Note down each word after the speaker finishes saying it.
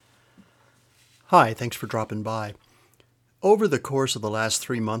Hi, thanks for dropping by. Over the course of the last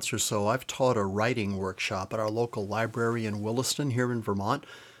 3 months or so, I've taught a writing workshop at our local library in Williston here in Vermont.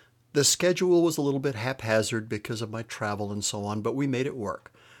 The schedule was a little bit haphazard because of my travel and so on, but we made it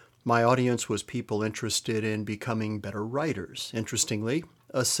work. My audience was people interested in becoming better writers. Interestingly,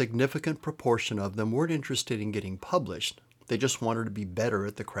 a significant proportion of them weren't interested in getting published. They just wanted to be better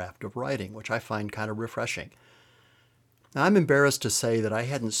at the craft of writing, which I find kind of refreshing. Now, I'm embarrassed to say that I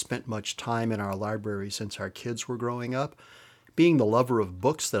hadn't spent much time in our library since our kids were growing up. Being the lover of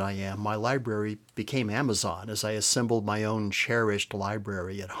books that I am, my library became Amazon as I assembled my own cherished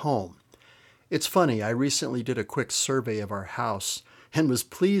library at home. It's funny, I recently did a quick survey of our house and was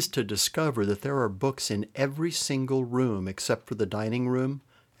pleased to discover that there are books in every single room except for the dining room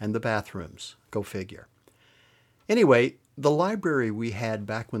and the bathrooms. Go figure. Anyway, the library we had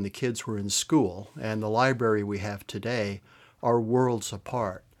back when the kids were in school and the library we have today are worlds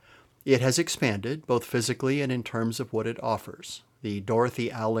apart. It has expanded, both physically and in terms of what it offers. The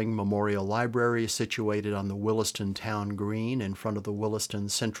Dorothy Alling Memorial Library is situated on the Williston Town Green in front of the Williston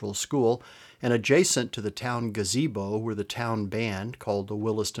Central School and adjacent to the town gazebo where the town band, called the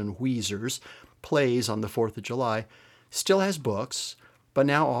Williston Wheezers, plays on the 4th of July, still has books, but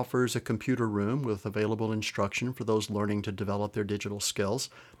now offers a computer room with available instruction for those learning to develop their digital skills,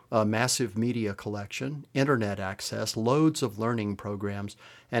 a massive media collection, internet access, loads of learning programs,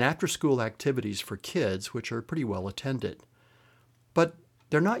 and after-school activities for kids, which are pretty well attended. But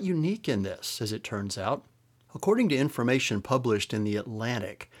they're not unique in this, as it turns out. According to information published in The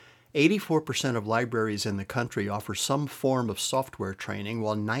Atlantic, 84% of libraries in the country offer some form of software training,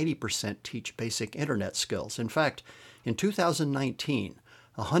 while 90% teach basic internet skills. In fact, in 2019,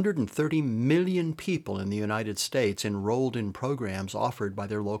 130 million people in the United States enrolled in programs offered by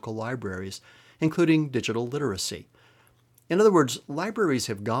their local libraries, including digital literacy. In other words, libraries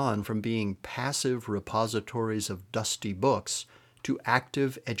have gone from being passive repositories of dusty books to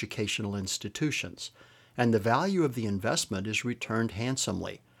active educational institutions, and the value of the investment is returned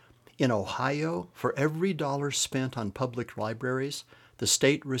handsomely. In Ohio, for every dollar spent on public libraries, the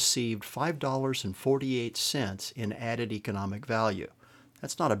state received $5.48 in added economic value.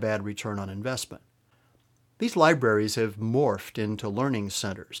 That's not a bad return on investment. These libraries have morphed into learning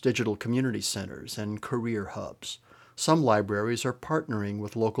centers, digital community centers, and career hubs. Some libraries are partnering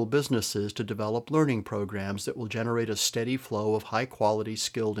with local businesses to develop learning programs that will generate a steady flow of high-quality,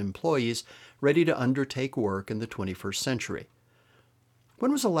 skilled employees ready to undertake work in the 21st century.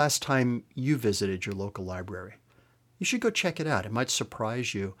 When was the last time you visited your local library? You should go check it out. It might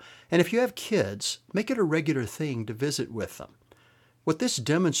surprise you. And if you have kids, make it a regular thing to visit with them. What this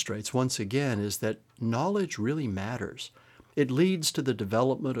demonstrates, once again, is that knowledge really matters. It leads to the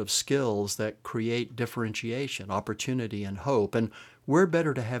development of skills that create differentiation, opportunity, and hope, and where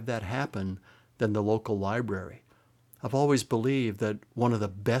better to have that happen than the local library? I've always believed that one of the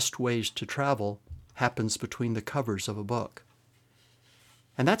best ways to travel happens between the covers of a book.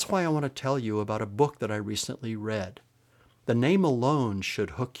 And that's why I want to tell you about a book that I recently read. The name alone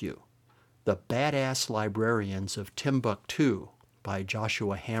should hook you. The Bad-Ass Librarians of Timbuktu by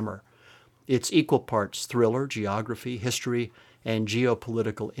Joshua Hammer. It's equal parts thriller, geography, history, and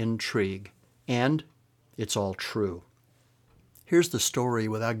geopolitical intrigue. And it's all true. Here's the story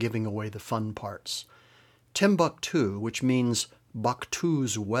without giving away the fun parts. Timbuktu, which means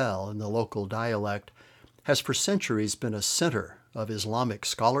Bakhtu's well in the local dialect, has for centuries been a center of Islamic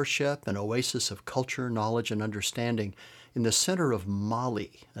scholarship, an oasis of culture, knowledge, and understanding in the center of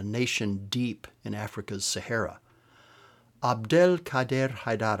Mali, a nation deep in Africa's Sahara. Abdel Nader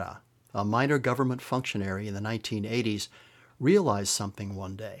Haidara, a minor government functionary in the 1980s, realized something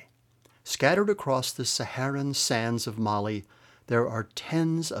one day. Scattered across the Saharan sands of Mali, there are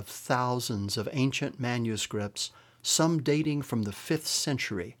tens of thousands of ancient manuscripts, some dating from the 5th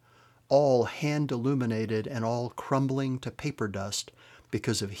century, all hand-illuminated and all crumbling to paper dust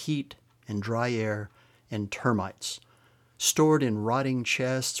because of heat and dry air and termites. Stored in rotting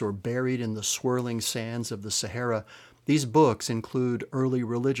chests or buried in the swirling sands of the Sahara, these books include early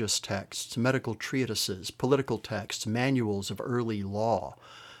religious texts, medical treatises, political texts, manuals of early law,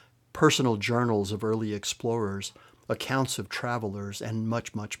 personal journals of early explorers, accounts of travelers, and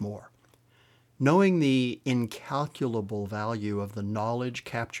much, much more. Knowing the incalculable value of the knowledge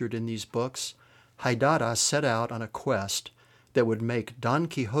captured in these books, Haidara set out on a quest that would make Don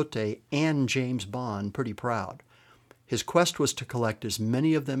Quixote and James Bond pretty proud. His quest was to collect as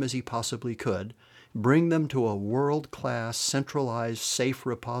many of them as he possibly could, bring them to a world-class, centralized, safe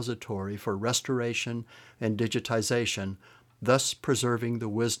repository for restoration and digitization, thus preserving the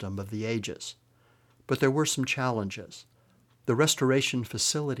wisdom of the ages. But there were some challenges. The restoration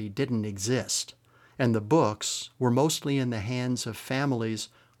facility didn't exist. And the books were mostly in the hands of families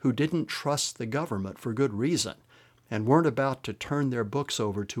who didn't trust the government for good reason and weren't about to turn their books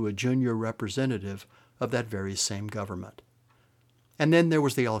over to a junior representative of that very same government. And then there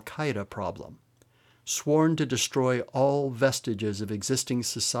was the Al-Qaeda problem. Sworn to destroy all vestiges of existing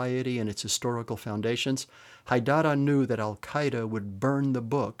society and its historical foundations, Haidara knew that Al-Qaeda would burn the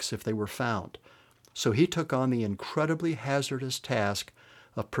books if they were found. So he took on the incredibly hazardous task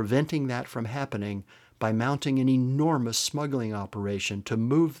of preventing that from happening by mounting an enormous smuggling operation to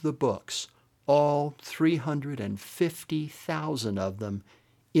move the books, all 350,000 of them,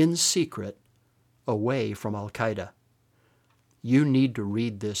 in secret, away from Al-Qaeda. You need to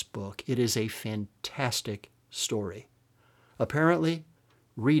read this book. It is a fantastic story. Apparently,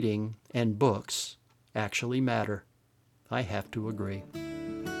 reading and books actually matter. I have to agree.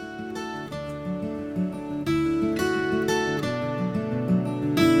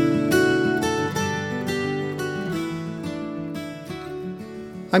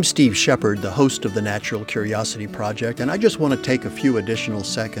 I'm Steve Shepard, the host of the Natural Curiosity Project, and I just want to take a few additional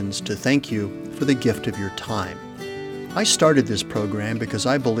seconds to thank you for the gift of your time. I started this program because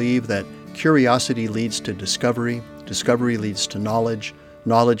I believe that curiosity leads to discovery, discovery leads to knowledge,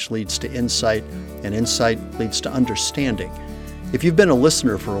 knowledge leads to insight, and insight leads to understanding. If you've been a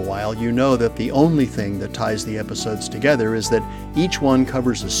listener for a while, you know that the only thing that ties the episodes together is that each one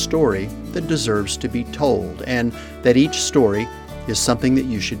covers a story that deserves to be told, and that each story is something that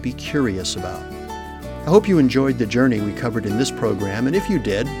you should be curious about. I hope you enjoyed the journey we covered in this program, and if you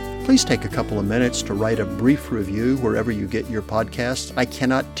did, please take a couple of minutes to write a brief review wherever you get your podcasts. I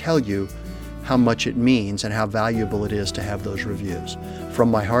cannot tell you how much it means and how valuable it is to have those reviews. From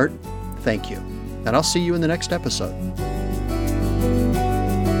my heart, thank you. And I'll see you in the next episode.